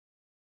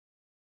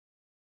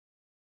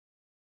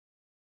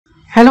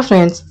Hello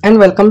friends and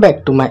welcome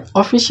back to my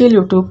official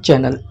YouTube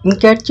channel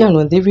Cat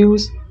Channel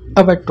Reviews.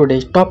 Our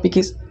today's topic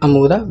is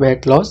Amura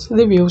weight loss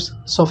reviews.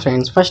 So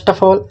friends, first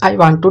of all I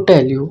want to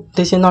tell you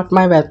this is not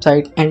my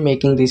website and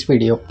making this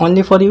video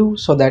only for you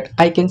so that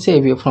I can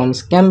save you from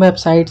scam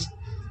websites.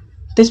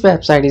 This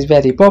website is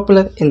very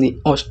popular in the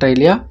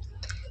Australia,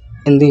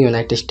 in the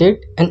United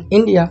States and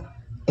India.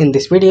 In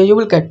this video you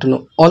will get to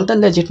know all the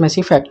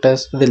legitimacy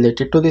factors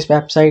related to this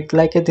website,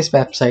 like if this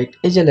website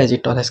is a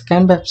legit or a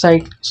scam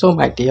website. So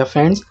my dear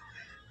friends,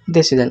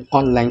 this is an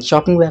online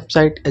shopping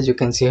website. As you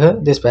can see here,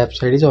 this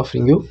website is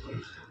offering you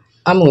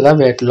Amura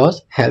weight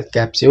loss health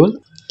capsule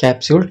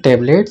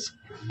tablets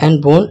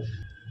and bone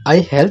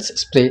eye health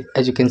spray,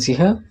 as you can see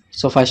here.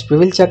 So first we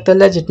will check the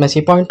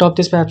legitimacy point of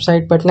this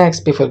website, but next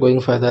before going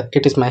further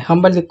it is my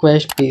humble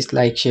request, please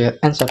like, share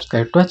and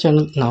subscribe to our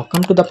channel. Now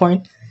come to the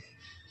point.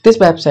 This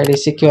website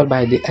is secured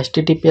by the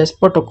HTTPS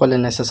protocol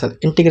and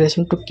SSL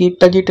integration to keep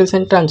the details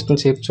and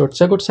transcripts, so it's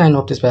a good sign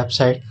of this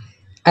website.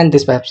 And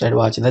this website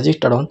was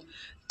registered on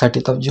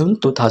 30th of June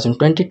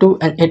 2022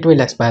 and it will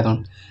expire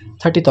on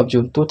 30th of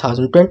June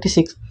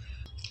 2026.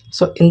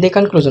 So in the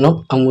conclusion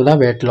of Amura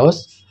weight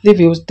loss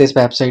reviews, this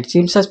website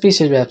seems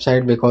suspicious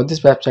website because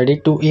this website is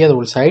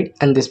 2-year-old site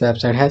and this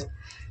website has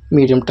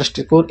medium trust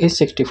score is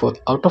 64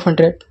 out of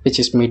 100, which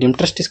is medium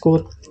trust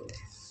score.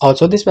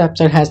 Also, this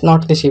website has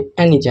not received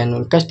any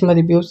genuine customer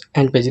reviews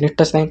and business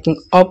trust ranking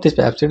of this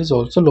website is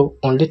also low,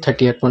 only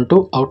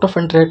 38.2 out of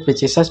 100,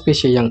 which is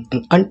suspicious young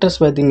and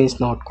untrustworthy, means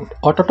not good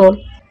at all.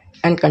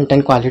 And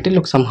content quality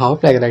looks somehow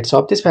plagiarized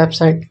of this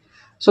website.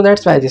 So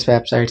that's why this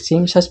website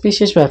seems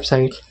suspicious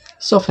website.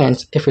 So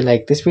friends, if you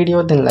like this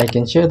video then like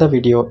and share the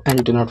video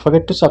and do not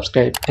forget to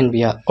subscribe, and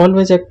we are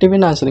always active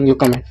in answering your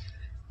comment.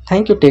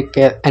 Thank you, take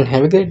care and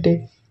have a great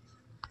day.